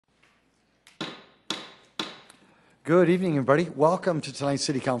Good evening, everybody. Welcome to tonight's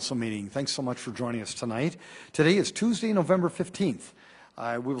City Council meeting. Thanks so much for joining us tonight. Today is Tuesday, November 15th.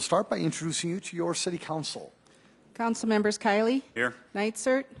 We will start by introducing you to your City Council. Council members Kiley. Here.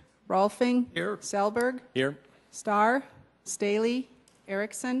 Neitzert. Rolfing. Here. Selberg. Here. Starr. Staley.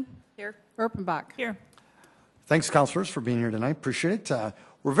 Erickson. Here. Erpenbach. Here. Thanks, councilors, for being here tonight. Appreciate it.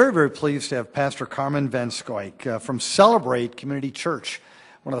 We're very, very pleased to have Pastor Carmen Van Scoik from Celebrate Community Church,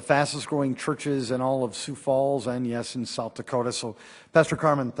 one of the fastest growing churches in all of Sioux Falls and, yes, in South Dakota. So, Pastor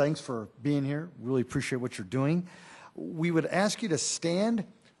Carmen, thanks for being here. Really appreciate what you're doing. We would ask you to stand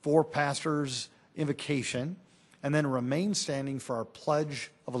for Pastor's invocation and then remain standing for our Pledge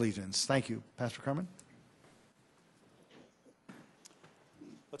of Allegiance. Thank you. Pastor Carmen.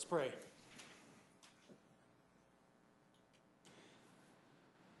 Let's pray.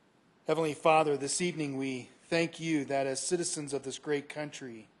 Heavenly Father, this evening we thank you that as citizens of this great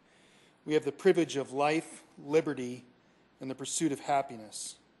country, we have the privilege of life, liberty, and the pursuit of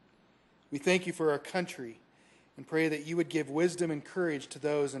happiness. We thank you for our country and pray that you would give wisdom and courage to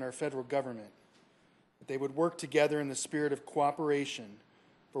those in our federal government, that they would work together in the spirit of cooperation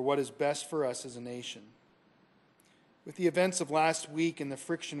for what is best for us as a nation. With the events of last week and the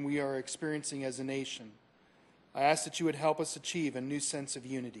friction we are experiencing as a nation, I ask that you would help us achieve a new sense of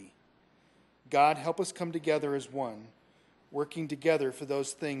unity. God, help us come together as one, working together for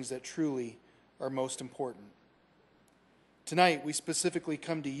those things that truly are most important. Tonight, we specifically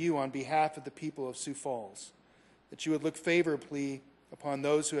come to you on behalf of the people of Sioux Falls, that you would look favorably upon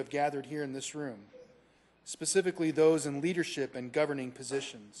those who have gathered here in this room, specifically those in leadership and governing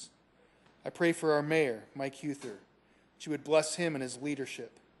positions. I pray for our mayor, Mike Huther, that you would bless him and his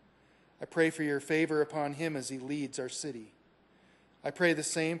leadership. I pray for your favor upon him as he leads our city. I pray the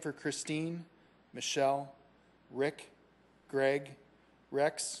same for Christine, Michelle, Rick, Greg,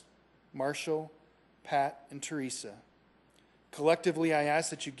 Rex, Marshall, Pat, and Teresa. Collectively, I ask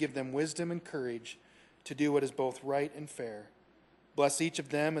that you give them wisdom and courage to do what is both right and fair. Bless each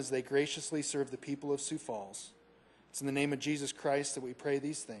of them as they graciously serve the people of Sioux Falls. It's in the name of Jesus Christ that we pray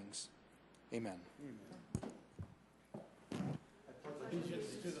these things. Amen. I pledge allegiance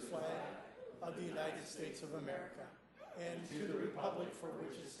to the flag of the United States of America and to the republic for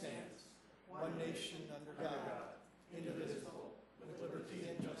which it stands, one nation under God, indivisible, with liberty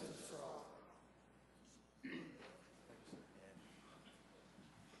and justice for all.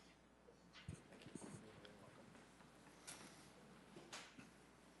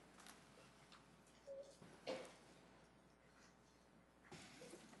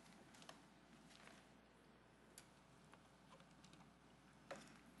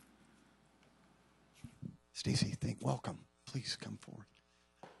 Stacy, welcome. Please come forward.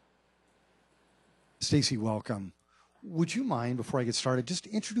 Stacy, welcome. Would you mind, before I get started, just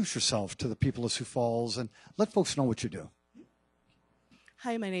introduce yourself to the people of Sioux Falls and let folks know what you do?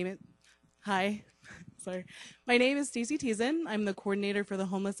 Hi, my name is Stacy Teason. I'm the coordinator for the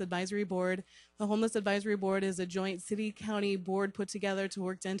Homeless Advisory Board. The Homeless Advisory Board is a joint city-county board put together to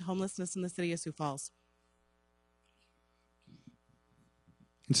work to end homelessness in the city of Sioux Falls.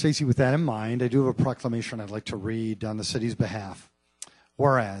 And Stacy, with that in mind, I do have a proclamation I'd like to read on the city's behalf.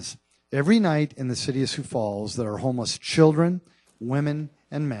 Whereas, every night in the city of Sioux Falls, there are homeless children, women,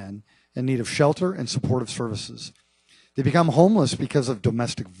 and men in need of shelter and supportive services. They become homeless because of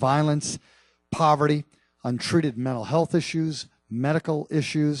domestic violence, poverty, untreated mental health issues, medical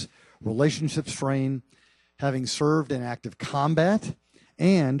issues, relationship strain, having served in active combat,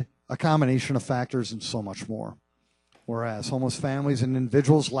 and a combination of factors and so much more. Whereas homeless families and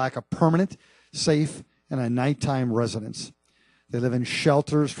individuals lack a permanent, safe, and a nighttime residence. They live in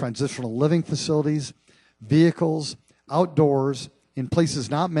shelters, transitional living facilities, vehicles, outdoors, in places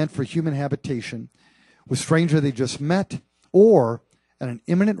not meant for human habitation, with strangers they just met, or at an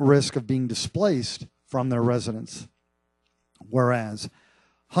imminent risk of being displaced from their residence. Whereas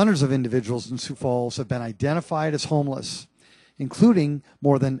hundreds of individuals in Sioux Falls have been identified as homeless, including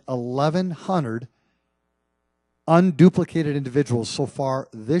more than 1,100 unduplicated individuals so far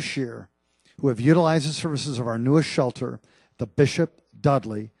this year who have utilized the services of our newest shelter, the Bishop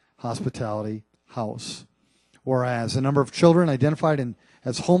Dudley Hospitality House. Whereas the number of children identified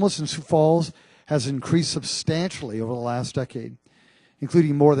as homeless in Sioux Falls has increased substantially over the last decade,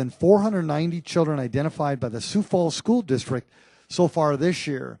 including more than 490 children identified by the Sioux Falls School District so far this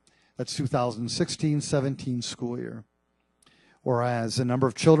year. That's 2016-17 school year. Whereas the number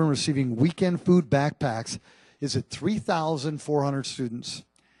of children receiving weekend food backpacks is at 3,400 students,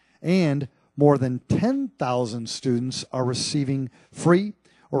 and more than 10,000 students are receiving free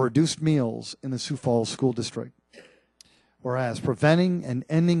or reduced meals in the Sioux Falls School District. Whereas preventing and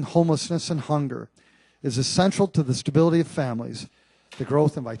ending homelessness and hunger is essential to the stability of families, the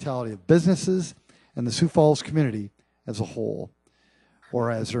growth and vitality of businesses, and the Sioux Falls community as a whole.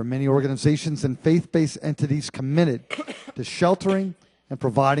 Whereas there are many organizations and faith-based entities committed to sheltering and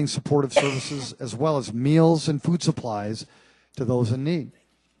providing supportive services as well as meals and food supplies to those in need,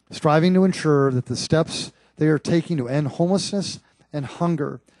 striving to ensure that the steps they are taking to end homelessness and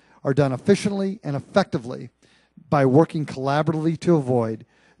hunger are done efficiently and effectively by working collaboratively to avoid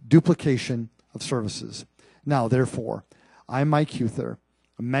duplication of services. Now, therefore, I, Mike Huther,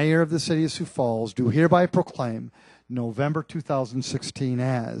 Mayor of the City of Sioux Falls, do hereby proclaim November 2016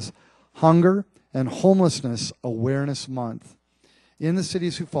 as Hunger and Homelessness Awareness Month in the City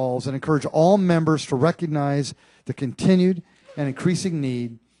of Sioux Falls, and encourage all members to recognize the continued and increasing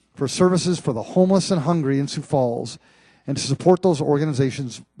need for services for the homeless and hungry in Sioux Falls, and to support those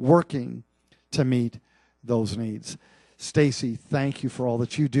organizations working to meet those needs. Stacy, thank you for all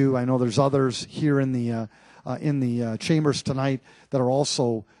that you do. I know there's others here in the chambers tonight that are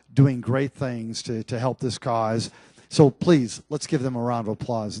also doing great things to help this cause. So please, let's give them a round of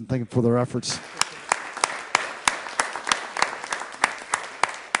applause and thank them for their efforts.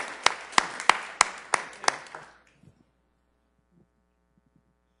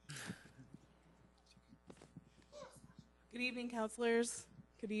 Good evening, counselors.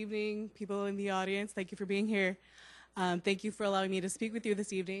 Good evening, people in the audience. Thank you for being here. Thank you for allowing me to speak with you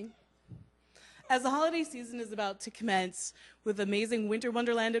this evening. As the holiday season is about to commence with amazing Winter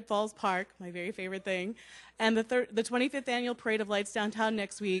Wonderland at Falls Park, my very favorite thing, and the 25th Annual Parade of Lights downtown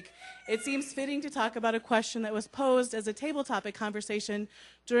next week, it seems fitting to talk about a question that was posed as a table topic conversation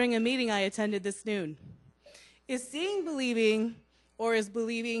during a meeting I attended this noon. Is seeing believing, or is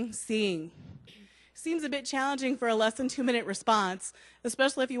believing seeing? Seems a bit challenging for a less than 2-minute response,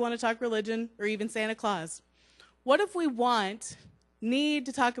 especially if you want to talk religion or even Santa Claus. What if we need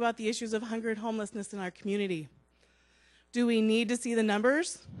to talk about the issues of hunger and homelessness in our community? Do we need to see the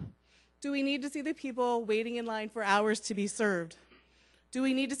numbers? Do we need to see the people waiting in line for hours to be served? Do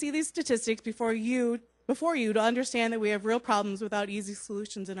we need to see these statistics before you to understand that we have real problems without easy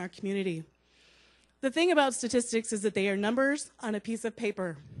solutions in our community? The thing about statistics is that they are numbers on a piece of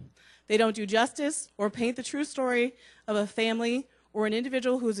paper. They don't do justice or paint the true story of a family or an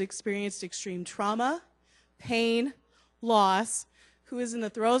individual who has experienced extreme trauma, pain, loss, who is in the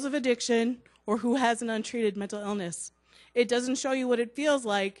throes of addiction, or who has an untreated mental illness. It doesn't show you what it feels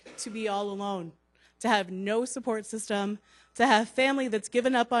like to be all alone, to have no support system, to have family that's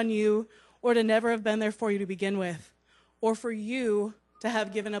given up on you, or to never have been there for you to begin with, or for you to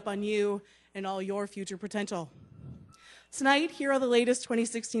have given up on you and all your future potential. Tonight, here are the latest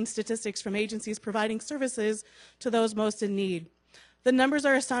 2016 statistics from agencies providing services to those most in need. The numbers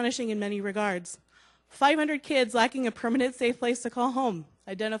are astonishing in many regards. 500 kids lacking a permanent safe place to call home,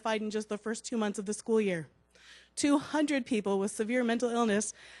 identified in just the first 2 months of the school year. 200 people with severe mental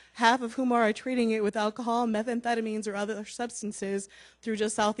illness, half of whom are treating it with alcohol, methamphetamines, or other substances through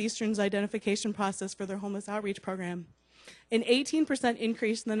just Southeastern's identification process for their homeless outreach program. An 18%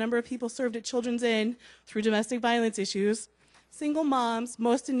 increase in the number of people served at Children's Inn through domestic violence issues. Single moms,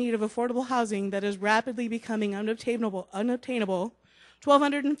 most in need of affordable housing that is rapidly becoming unobtainable.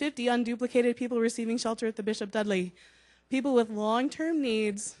 1,250 unduplicated people receiving shelter at the Bishop Dudley. People with long-term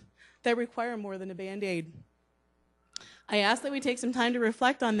needs that require more than a Band-Aid. I ask that we take some time to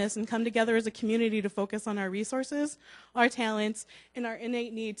reflect on this and come together as a community to focus on our resources, our talents, and our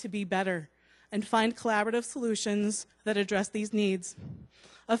innate need to be better, and find collaborative solutions that address these needs.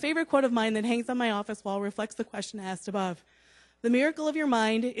 A favorite quote of mine that hangs on my office wall reflects the question asked above. The miracle of your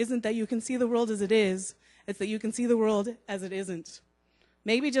mind isn't that you can see the world as it is, it's that you can see the world as it isn't.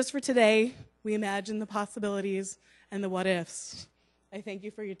 Maybe just for today, we imagine the possibilities and the what ifs. I thank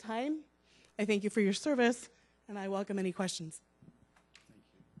you for your time, I thank you for your service, and I welcome any questions.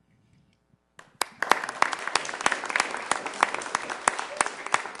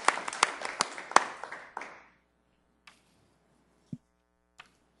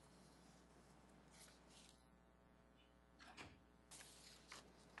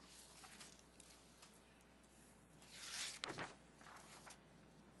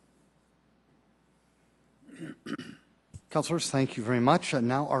 Councilors, thank you very much.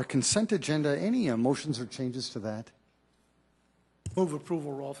 Now our consent agenda, any motions or changes to that? Move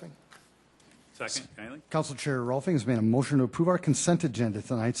approval, Rolfing. Second, Kiley. Council Chair Rolfing has made a motion to approve our consent agenda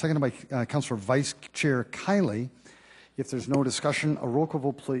tonight, seconded by Councilor Vice Chair Kiley. If there's no discussion, a roll call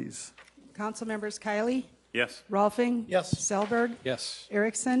vote, please. Council members Kiley, Yes. Rolfing. Yes. Selberg. Yes.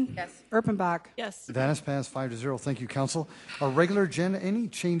 Erickson. Yes. Erpenbach. Yes. That has passed 5-0. Thank you, Council. Our regular agenda, any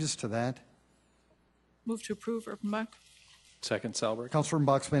changes to that? Move to approve, Erpenbach. Second, Salberg. Councilor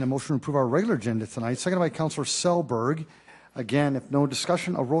Box made a motion to approve our regular agenda tonight, seconded by Councilor Selberg. Again, if no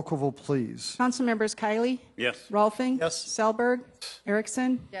discussion, a roll call vote, please. Council members Kylie, Yes. Rolfing. Yes. Selberg.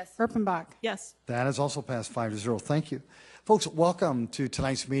 Erickson. Yes. Erpenbach. Yes. That has also passed 5-0. Thank you. Folks, welcome to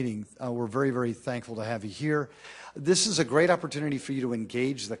tonight's meeting. We're very, very thankful to have you here. This is a great opportunity for you to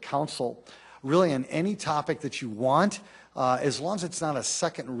engage the council really on any topic that you want, as long as it's not a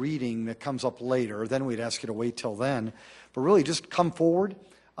second reading that comes up later. Then we'd ask you to wait till then. But really just come forward,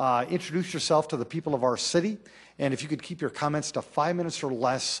 introduce yourself to the people of our city, and if you could keep your comments to 5 minutes or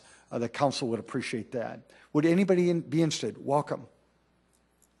less, the council would appreciate that. Would anybody be interested? Welcome.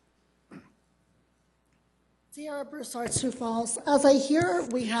 Sierra Broussard, Sioux Falls. As I hear,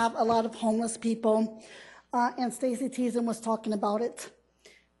 we have a lot of homeless people, and Stacy Teason was talking about it.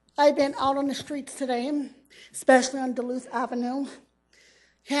 I've been out on the streets today, especially on Duluth Avenue,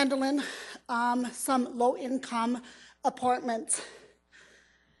 handling some low-income apartments.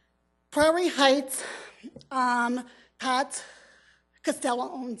 Prairie Heights, Pat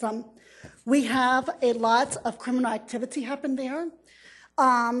Costello owns them. We have a lot of criminal activity happen there.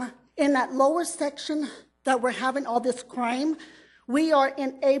 In that lower section that we're having all this crime, we are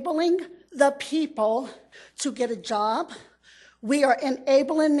enabling the people to get a job. We are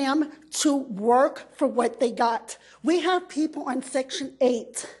enabling them to work for what they got. We have people on Section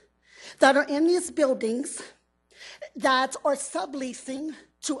 8 that are in these buildings that are subleasing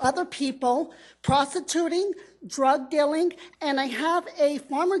to other people, prostituting, drug dealing, and I have a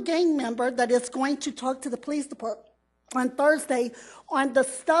former gang member that is going to talk to the police department on Thursday on the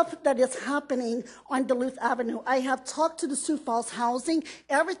stuff that is happening on Duluth Avenue. I have talked to the Sioux Falls Housing.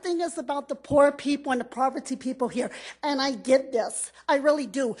 Everything is about the poor people and the poverty people here, and I get this. I really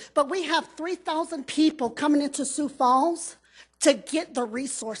do. But we have 3,000 people coming into Sioux Falls to get the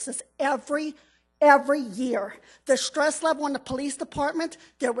resources every year. The stress level in the police department,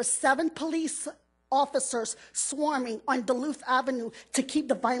 there were 7 police officers swarming on Duluth Avenue to keep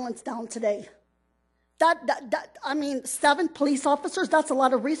the violence down today. I mean, 7 police officers, that's a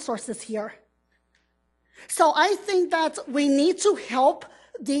lot of resources here. So I think that we need to help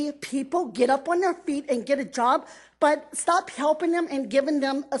the people get up on their feet and get a job, but stop helping them and giving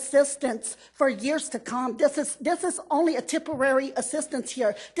them assistance for years to come. This is only a temporary assistance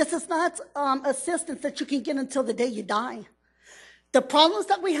here. This is not assistance that you can get until the day you die. The problems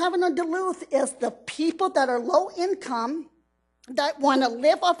that we have in Duluth is the people that are low income, that want to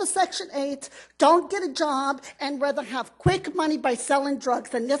live off of Section 8, don't get a job, and rather have quick money by selling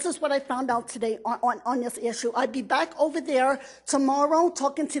drugs. And this is what I found out today on this issue. I'd be back over there tomorrow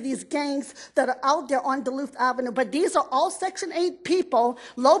talking to these gangs that are out there on Duluth Avenue. But these are all Section 8 people,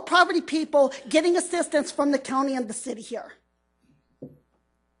 low poverty people, getting assistance from the county and the city here.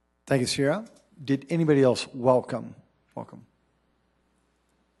 Thank you, Sierra. Did anybody else welcome? Welcome.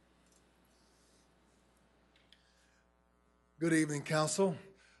 Good evening, Council.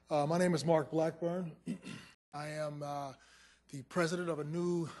 My name is Mark Blackburn. I am the president of a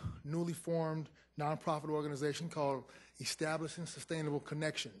newly formed nonprofit organization called Establishing Sustainable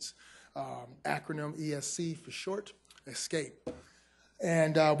Connections, acronym ESC for short, ESCAPE.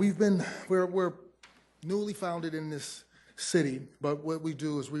 And we're newly founded in this city, but what we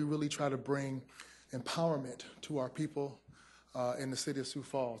do is we really try to bring empowerment to our people in the city of Sioux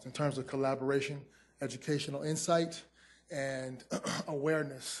Falls in terms of collaboration, educational insight, and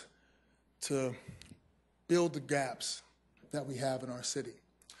awareness to build the gaps that we have in our city.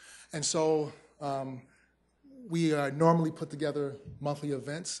 And so we normally put together monthly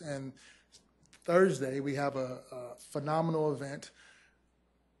events, and Thursday we have a phenomenal event.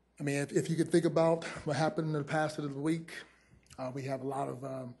 I mean, if you could think about what happened in the past of the week, we have a lot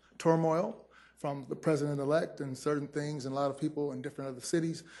of turmoil from the president-elect and certain things, and a lot of people in different other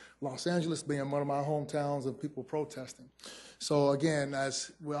cities, Los Angeles being one of my hometowns of people protesting. So again,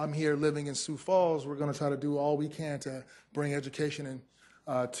 as I'm here living in Sioux Falls, we're gonna try to do all we can to bring education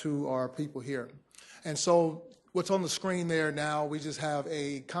to our people here. And so what's on the screen there now, we just have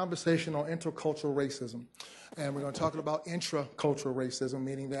a conversation on intercultural racism. And we're gonna talk about intracultural racism,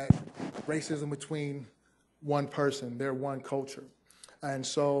 meaning that racism between one person, their one culture. And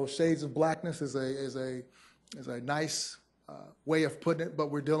so Shades of Blackness is a nice way of putting it, but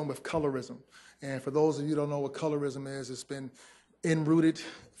we're dealing with colorism. And for those of you who don't know what colorism is, it's been enrooted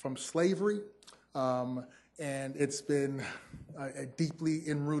from slavery, and it's been a deeply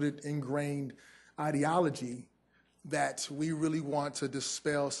enrooted, ingrained ideology that we really want to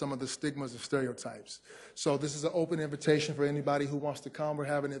dispel some of the stigmas and stereotypes. So this is an open invitation for anybody who wants to come. We're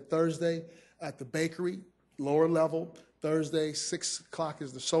having it Thursday at the bakery, lower level. Thursday, 6 o'clock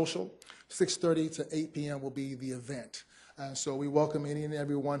is the social. 6:30 to 8 p.m. will be the event. And so we welcome any and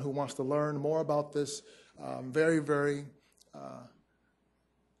everyone who wants to learn more about this very, very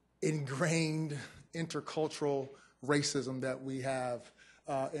ingrained intercultural racism that we have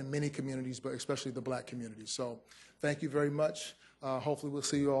in many communities, but especially the black community. So thank you very much. Hopefully we'll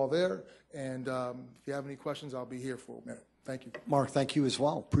see you all there. And if you have any questions, I'll be here for a minute. Thank you. Mark, thank you as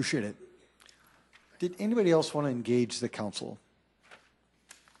well. Appreciate it. Did anybody else want to engage the council?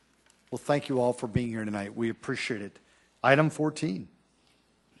 Well, thank you all for being here tonight. We appreciate it. Item 14.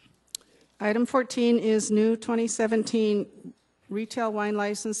 Item 14 is new 2017 retail wine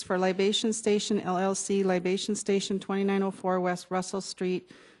license for Libation Station LLC, Libation Station 2904 West Russell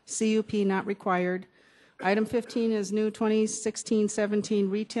Street, CUP not required. Item 15 is new 2016-17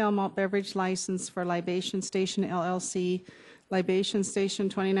 retail malt beverage license for Libation Station LLC, Libation Station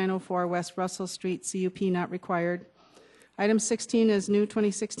 2904 West Russell Street, CUP not required. Item 16 is new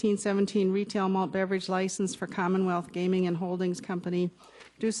 2016-17 retail malt beverage license for Commonwealth Gaming and Holdings Company,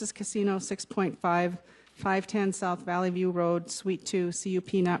 Deuces Casino 6.5, 510 South Valley View Road, Suite 2,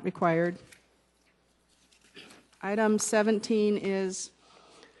 CUP not required. Item 17 is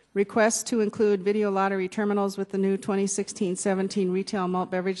request to include video lottery terminals with the new 2016-17 retail malt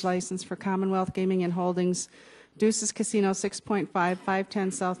beverage license for Commonwealth Gaming and Holdings, Deuces Casino 6.5,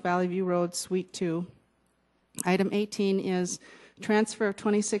 510 South Valley View Road, Suite 2. Item 18 is transfer of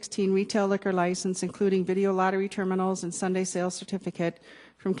 2016 retail liquor license, including video lottery terminals and Sunday sales certificate,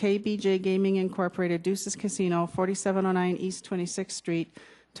 from KBJ Gaming Incorporated, Deuces Casino, 4709 East 26th Street,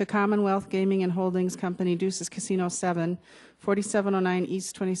 to Commonwealth Gaming and Holdings Company, Deuces Casino 7, 4709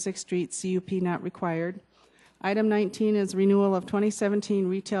 East 26th Street, CUP not required. Item 19 is renewal of 2017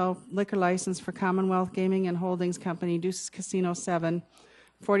 retail liquor license for Commonwealth Gaming and Holdings Company, Deuces Casino 7,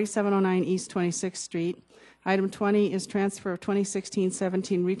 4709 East 26th Street. Item 20 is transfer of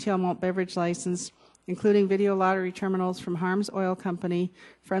 2016-17 retail malt beverage license, including video lottery terminals, from Harms Oil Company,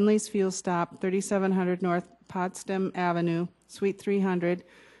 Friendly's Fuel Stop, 3700 North Potsdam Avenue, Suite 300,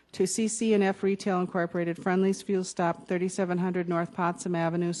 to CC&F Retail Incorporated, Friendly's Fuel Stop, 3700 North Potsdam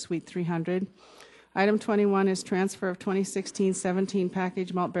Avenue, Suite 300. Item 21 is transfer of 2016-17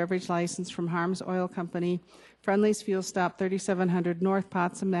 packaged malt beverage license from Harms Oil Company, Friendly's Fuel Stop, 3700 North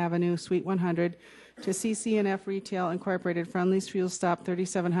Potsdam Avenue, Suite 100, to CC&F Retail Incorporated, Friendly's Fuel Stop,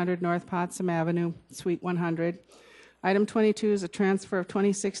 3700 North Potsdam Avenue, Suite 100. Item 22 is a transfer of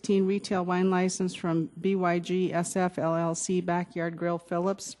 2016 retail wine license from BYG SF LLC, Backyard Grill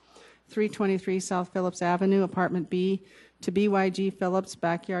Phillips, 323 South Phillips Avenue, Apartment B, to BYG Phillips,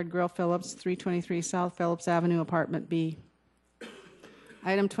 Backyard Grill Phillips, 323 South Phillips Avenue, Apartment B.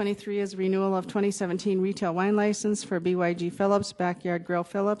 Item 23 is renewal of 2017 retail wine license for BYG Phillips, Backyard Grill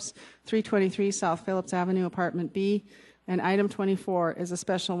Phillips, 323 South Phillips Avenue, Apartment B. And item 24 is a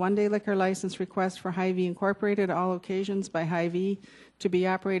special one-day liquor license request for Hy-Vee Incorporated, all occasions by Hy-Vee, to be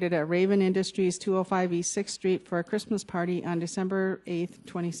operated at Raven Industries, 205 East 6th Street, for a Christmas party on December 8th,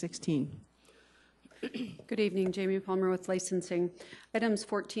 2016. Good evening, Jamie Palmer with licensing. Items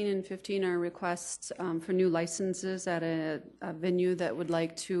 14 and 15 are requests for new licenses at a venue that would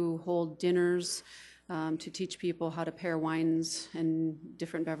like to hold dinners to teach people how to pair wines and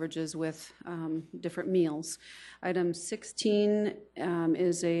different beverages with different meals. Item 16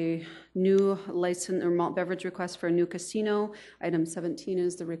 is a new license or malt beverage request for a new casino. Item 17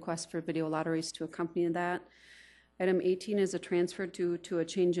 is the request for video lotteries to accompany that. Item 18 is a transfer due to a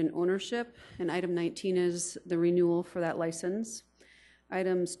change in ownership, and item 19 is the renewal for that license.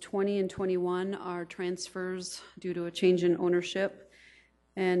 Items 20 and 21 are transfers due to a change in ownership,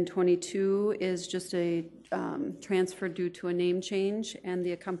 and 22 is just a transfer due to a name change, and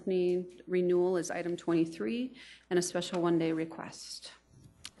the accompanying renewal is item 23 and a special one-day request.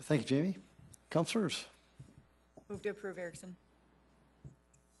 Thank you, Jamie. Councilors? Move to approve, Erickson.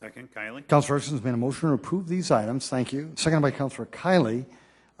 Second, Kylie. Councilor Erickson has made a motion to approve these items. Thank you. Seconded by Councilor Kiley.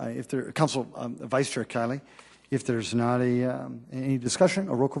 Vice Chair Kiley. If there's not any discussion,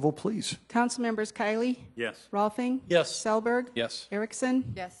 a roll call vote, please. Council members Kiley? Yes. Rolfing? Yes. Selberg? Yes.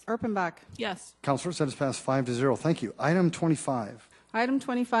 Erickson? Yes. Erpenbach? Yes. Councilors, that is passed 5-0. Thank you. Item 25. Item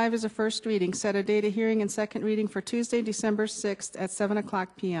 25 is a first reading. Set a date of hearing and second reading for Tuesday, December 6th at 7:00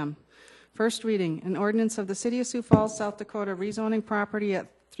 p.m. First reading, an ordinance of the City of Sioux Falls, South Dakota, rezoning property at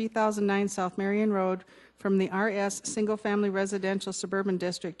 3009 South Marion Road from the RS Single Family Residential Suburban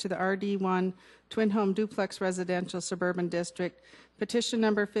District to the RD1 Twin Home Duplex Residential Suburban District, petition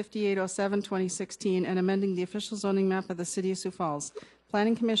number 5807-2016, and amending the official zoning map of the City of Sioux Falls.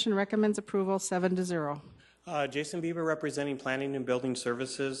 Planning Commission recommends approval 7-0. Jason Bieber representing Planning and Building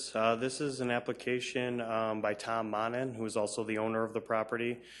Services. This is an application by Tom Monin, who is also the owner of the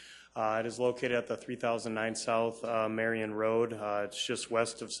property. It is located at the 3009 South Marion Road. It's just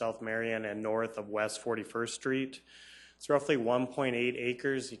west of South Marion and north of West 41st Street. It's roughly 1.8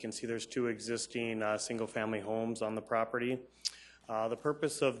 acres. You can see there's 2 existing single-family homes on the property. The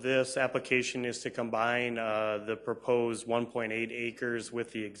purpose of this application is to combine the proposed 1.8 acres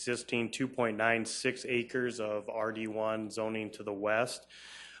with the existing 2.96 acres of RD1 zoning to the west.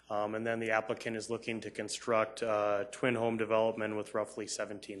 And then the applicant is looking to construct a twin home development with roughly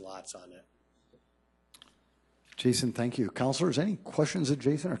 17 lots on it. Jason, thank you. Councilors, any questions of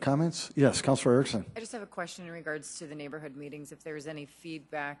Jason or comments? Yes, Councilor Erickson. I just have a question in regards to the neighborhood meetings. If there's any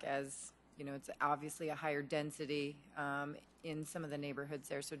feedback, as you know, it's obviously a higher density in some of the neighborhoods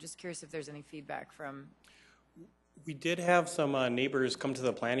there. So just curious if there's any feedback from. We did have some neighbors come to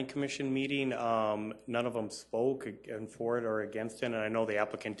the Planning Commission meeting. None of them spoke for it or against it, and I know the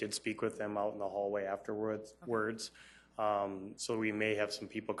applicant did speak with them out in the hallway afterwards. Okay. So we may have some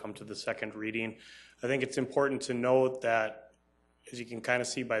people come to the second reading. I think it's important to note that, as you can kind of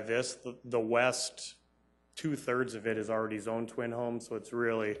see by this, the west 2/3 of it is already zoned twin homes, so it's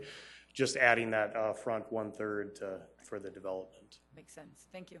really just adding that front 1/3 for the development. Makes sense.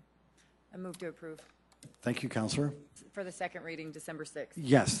 Thank you. I move to approve. Thank you, Councilor. For the second reading, December 6th.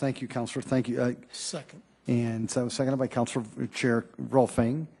 Yes, thank you, Councilor. Thank you. Second. And so seconded by Councilor Chair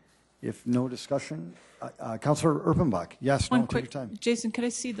Rolfing. If no discussion, Councilor Erpenbach. Yes, One no, quick, take your time. Jason, could I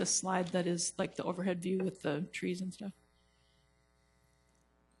see the slide that is like the overhead view with the trees and stuff?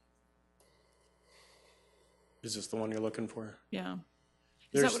 Is this the one you're looking for? Yeah.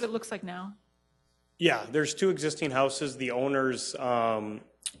 Is that what it looks like now? Yeah, there's 2 existing houses. The owners, Tom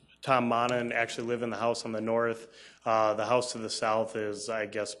Monan, actually live in the house on the north. The house to the south is, I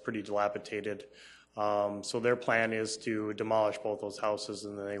guess, pretty dilapidated. So their plan is to demolish both those houses,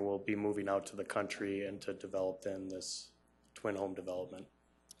 and then they will be moving out to the country and to develop then this twin home development.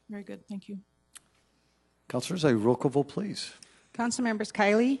 Very good. Thank you. Councilors, a roll call vote, please. Council members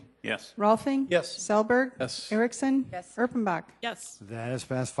Kiley, Yes. Rolfing. Yes. Selberg. Yes. Erickson. Yes. Erpenbach. Yes. That is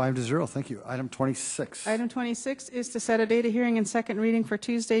passed 5-0. Thank you. Item 26. Item 26 is to set a date of hearing and second reading for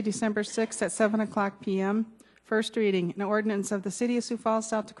Tuesday, December 6th at 7:00 p.m. First reading, an ordinance of the City of Sioux Falls,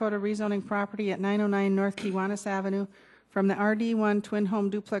 South Dakota rezoning property at 909 North Kiwanis Avenue from the RD1 Twin Home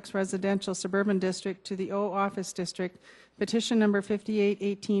Duplex Residential Suburban District to the O Office District, petition number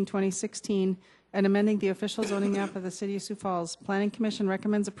 5818-2016, and amending the official zoning map of the City of Sioux Falls. Planning Commission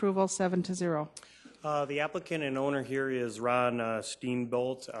recommends approval 7-0. The applicant and owner here is Ron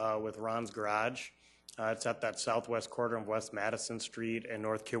Steenbolt with Ron's Garage. It's at that southwest corner of West Madison Street and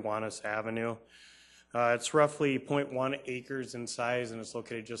North Kiwanis Avenue. It's roughly 0.1 acres in size, and it's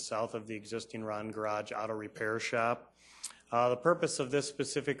located just south of the existing Ron Garage auto repair shop. The purpose of this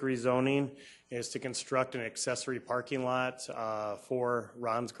specific rezoning is to construct an accessory parking lot for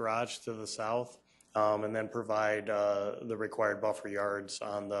Ron's Garage to the south, and then provide the required buffer yards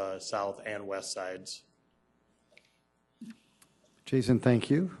on the south and west sides. Jason, thank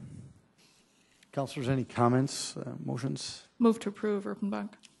you. Councilors, any comments, motions? Move to approve, Erpenbach.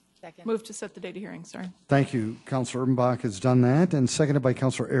 Second. Move to set the date of hearing, sorry. Thank you. Councilor Erpenbach has done that, and seconded by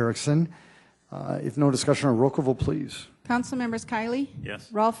Councilor Erickson. If no discussion, a roll call vote, please. Council members Kiley,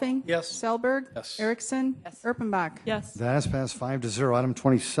 Yes. Rolfing. Yes. Selberg. Yes. Erickson. Yes. Erpenbach. Yes. That has passed 5-0. Item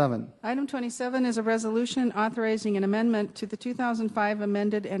 27. Item 27 is a resolution authorizing an amendment to the 2005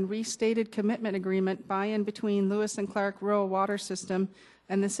 amended and restated commitment agreement by and between Lewis and Clark Rural Water System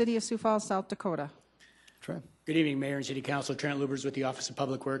and the City of Sioux Falls, South Dakota. Trent. Good evening, Mayor and City Council. Trent Lubers with the Office of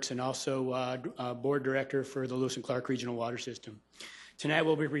Public Works and also Board Director for the Lewis and Clark Regional Water System. Tonight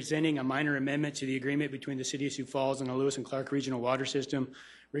we'll be presenting a minor amendment to the agreement between the City of Sioux Falls and the Lewis and Clark Regional Water System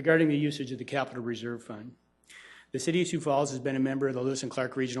regarding the usage of the Capital Reserve Fund. The City of Sioux Falls has been a member of the Lewis and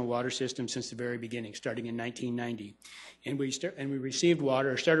Clark Regional Water System since the very beginning, starting in 1990. And we received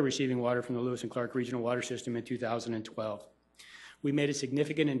water, or started receiving water from the Lewis and Clark Regional Water System in 2012. We made a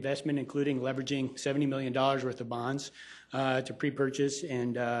significant investment, including leveraging $70 million worth of bonds to pre-purchase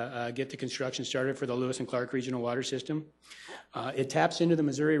and get the construction started for the Lewis and Clark Regional Water System. It taps into the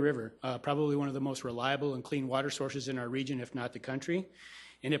Missouri River, probably one of the most reliable and clean water sources in our region, if not the country.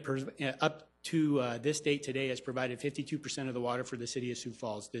 And it up to this date today has provided 52% of the water for the City of Sioux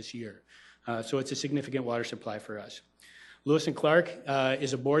Falls this year. So it's a significant water supply for us. Lewis and Clark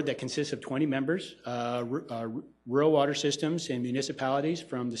is a board that consists of 20 members, rural water systems and municipalities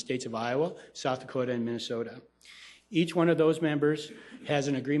from the states of Iowa, South Dakota, and Minnesota. Each one of those members has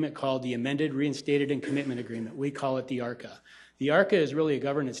an agreement called the Amended, Reinstated, and Commitment Agreement. We call it the ARCA. The ARCA is really a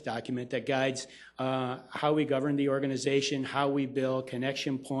governance document that guides how we govern the organization, how we bill,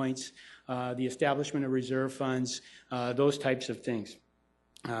 connection points, the establishment of reserve funds, those types of things.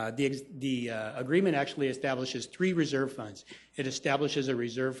 The agreement actually establishes 3 reserve funds. It establishes a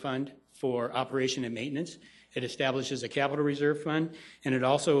reserve fund for operation and maintenance. It establishes a capital reserve fund, and it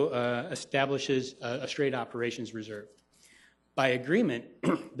also establishes a straight operations reserve. By agreement,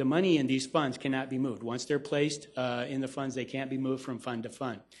 the money in these funds cannot be moved. Once they're placed in the funds, they can't be moved from fund to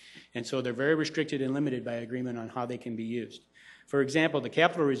fund. And so they're very restricted and limited by agreement on how they can be used. For example, the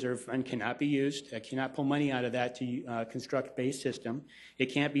capital reserve fund cannot be used, cannot pull money out of that to construct base system. It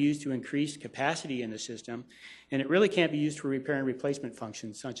can't be used to increase capacity in the system, and it really can't be used for repair and replacement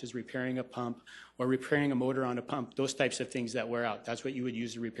functions, such as repairing a pump or repairing a motor on a pump, those types of things that wear out. That's what you would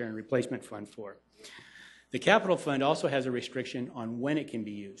use the repair and replacement fund for. The capital fund also has a restriction on when it can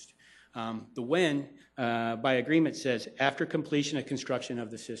be used. The when, by agreement, says after completion of construction of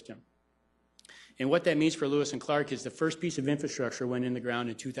the system. And what that means for Lewis and Clark is the first piece of infrastructure went in the ground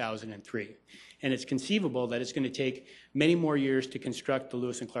in 2003. And it's conceivable that it's going to take many more years to construct the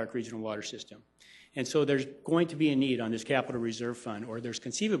Lewis and Clark Regional Water System. And so there's going to be a need on this capital reserve fund, or there's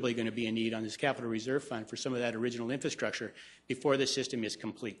conceivably going to be a need on this capital reserve fund for some of that original infrastructure before the system is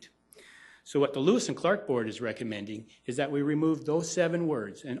complete. So what the Lewis and Clark Board is recommending is that we remove those 7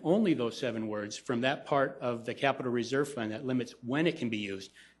 words, and only those 7 words, from that part of the capital reserve fund that limits when it can be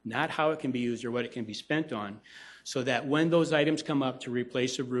used, not how it can be used or what it can be spent on, so that when those items come up to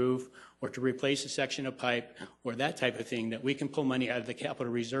replace a roof or to replace a section of pipe or that type of thing, that we can pull money out of the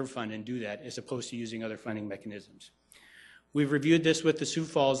capital reserve fund and do that as opposed to using other funding mechanisms. We've reviewed this with the Sioux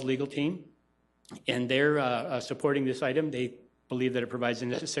Falls legal team, and they're supporting this item. They believe that it provides the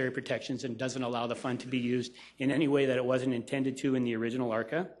necessary protections and doesn't allow the fund to be used in any way that it wasn't intended to in the original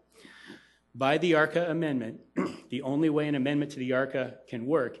ARCA. By the ARCA amendment, the only way an amendment to the ARCA can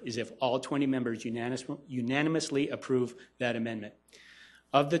work is if all 20 members unanimously approve that amendment.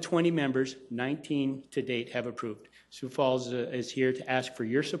 Of the 20 members, 19 to date have approved. Sioux Falls is here to ask for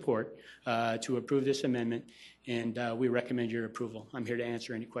your support to approve this amendment, and we recommend your approval. I'm here to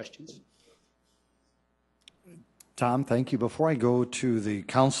answer any questions. Tom, thank you. Before I go to the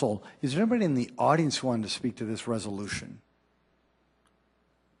council, is there anybody in the audience who wanted to speak to this resolution?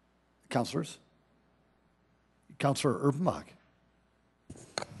 Councilors? Councilor Urbanbach.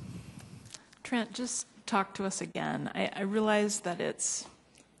 Trent, just talk to us again. I realize that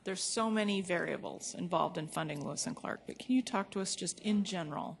there's so many variables involved in funding Lewis and Clark, but can you talk to us just in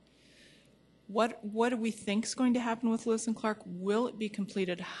general? What do we think is going to happen with Lewis and Clark? Will it be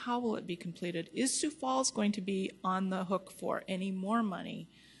completed? How will it be completed? Is Sioux Falls going to be on the hook for any more money?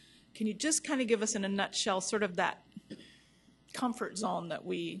 Can you just kind of give us in a nutshell sort of that comfort zone that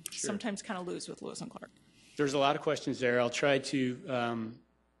we sometimes kind of lose with Lewis and Clark? There's a lot of questions there. I'll try to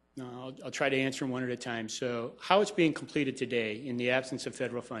answer them one at a time. So how it's being completed today in the absence of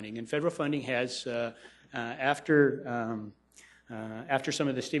federal funding. And federal funding has, after some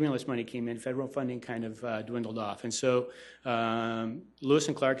of the stimulus money came in, federal funding kind of dwindled off. And so Lewis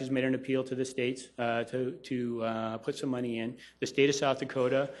and Clark has made an appeal to the states to put some money in. The state of South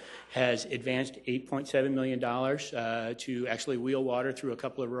Dakota has advanced $8.7 million to actually wheel water through a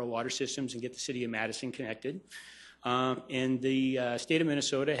couple of rural water systems and get the city of Madison connected. And the state of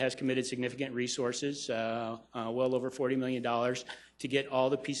Minnesota has committed significant resources, well over $40 million, to get all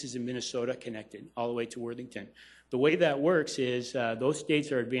the pieces in Minnesota connected all the way to Worthington. The way that works is those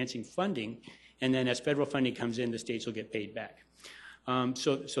states are advancing funding, and then as federal funding comes in, the states will get paid back.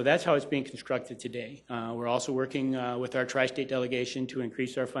 So that's how it's being constructed today. We're also working with our tri-state delegation to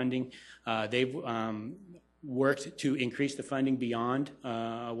increase our funding. They've worked to increase the funding beyond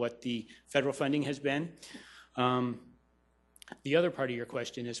what the federal funding has been. The other part of your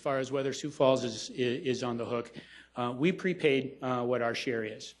question, as far as whether Sioux Falls is on the hook, we prepaid what our share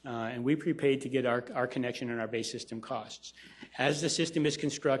is, and we prepaid to get our connection and our base system costs. As the system is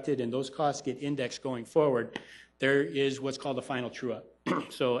constructed and those costs get indexed going forward, there is what's called a final true-up.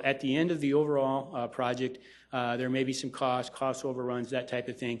 So at the end of the overall project, there may be some cost overruns, that type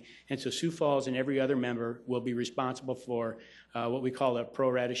of thing. And so Sioux Falls and every other member will be responsible for what we call a pro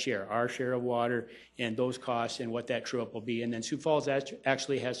rata share, our share of water and those costs and what that true-up will be. And then Sioux Falls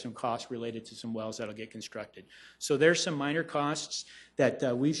actually has some costs related to some wells that'll get constructed. So there's some minor costs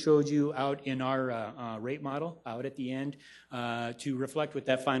that we showed you out in our rate model out at the end to reflect what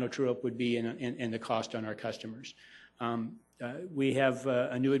that final true-up would be and the cost on our customers. We have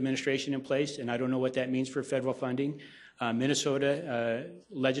a new administration in place, and I don't know what that means for federal funding. Minnesota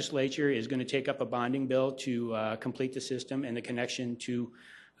legislature is going to take up a bonding bill to complete the system and the connection to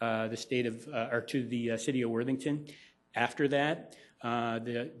the state of, or to the city of Worthington. After that,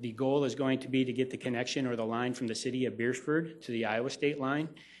 the goal is going to be to get the connection or the line from the city of Beersford to the Iowa state line.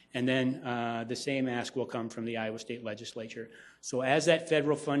 And then the same ask will come from the Iowa State Legislature. So as that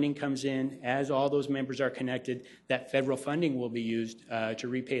federal funding comes in, as all those members are connected, that federal funding will be used to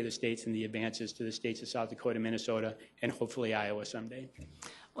repay the states and the advances to the states of South Dakota, Minnesota, and hopefully Iowa someday.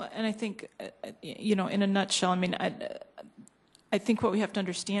 Well, and I think, in a nutshell, I mean, I think what we have to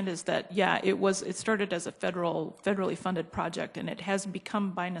understand is that, yeah, it started as a federally funded project, and it has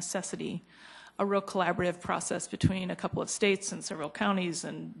become by necessity a real collaborative process between a couple of states and several counties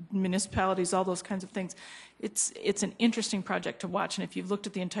and municipalities, all those kinds of things. It's an interesting project to watch, and if you've looked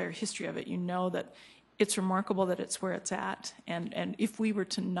at the entire history of it, you know that it's remarkable that it's where it's at, and if we were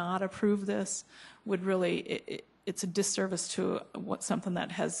to not approve this, would really, it's a disservice to something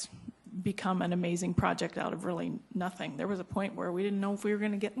that has become an amazing project out of really nothing. There was a point where we didn't know if we were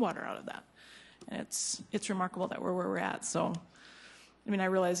going to get water out of that, and it's remarkable that we're where we're at. So, I mean, I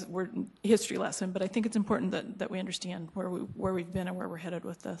realize we're a history lesson, but I think it's important that we understand where we've been and where we're headed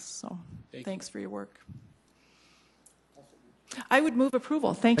with this. So, thanks for your work. I would move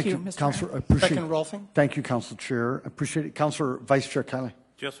approval. Thank you, Mr. Councilor. Mayor. Appreciate Second, Rolfing. Thank you, Council Chair. Appreciate it. Councilor Vice Chair Kiley.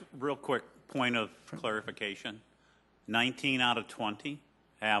 Just real quick point of clarification. 19 out of 20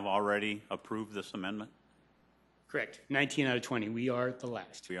 have already approved this amendment? Correct. 19 out of 20. We are the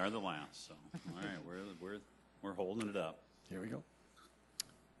last. We are the last. So, all right, we're holding it up. Here we go.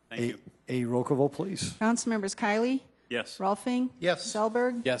 Thank you. A roll call vote, please. Councilmembers Kylie, Yes. Rolfing, Yes.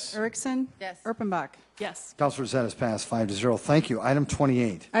 Selberg, Yes. Erickson, Yes. Erpenbach. Yes. Councilor Zet has passed 5-0. Thank you. Item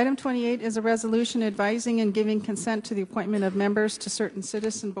 28. Item 28 is a resolution advising and giving consent to the appointment of members to certain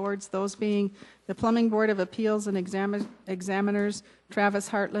citizen boards, those being the Plumbing Board of Appeals and Examiners, Travis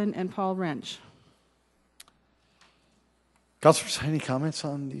Hartland and Paul Wrench. Councilors, any comments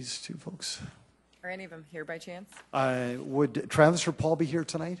on these two folks? Are any of them here by chance? Would Travis or Paul be here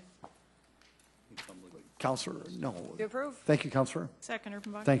tonight? Councilor, no. To approve. Thank you, Councilor. Second,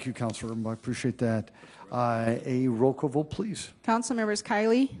 Erpenbach. Thank you, Councilor. I appreciate that. A roll call vote, please. Councilmembers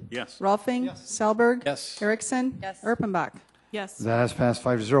Kylie, Yes. Rolfing, Selberg, Yes. Erickson, Yes. Erpenbach. Yes. That has passed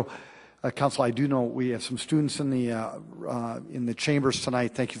 5-0. Council, I do know we have some students in the chambers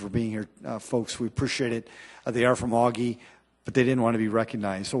tonight. Thank you for being here, folks. We appreciate it. They are from Augie, but they didn't want to be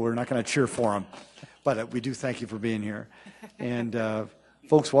recognized, so we're not going to cheer for them. But we do thank you for being here. And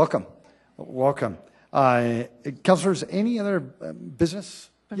folks, welcome. Welcome. Councilors, any other business?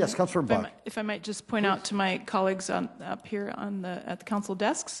 Yes, Councilor Buck. If I might just point out to my colleagues up here at the council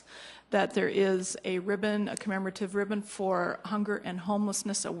desks that there is a ribbon, a commemorative ribbon for hunger and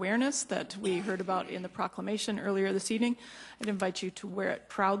homelessness awareness that we heard about in the proclamation earlier this evening. I'd invite you to wear it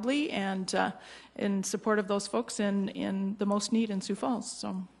proudly and in support of those folks in the most need in Sioux Falls.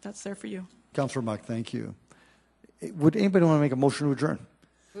 So that's there for you. Councilor Buck, thank you. Would anybody want to make a motion to adjourn?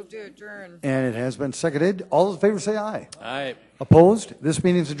 Move to adjourn. And it has been seconded. All those in favor say aye. Aye. Opposed? This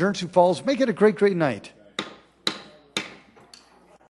meeting is adjourned. Sioux Falls. Make it a great, great night.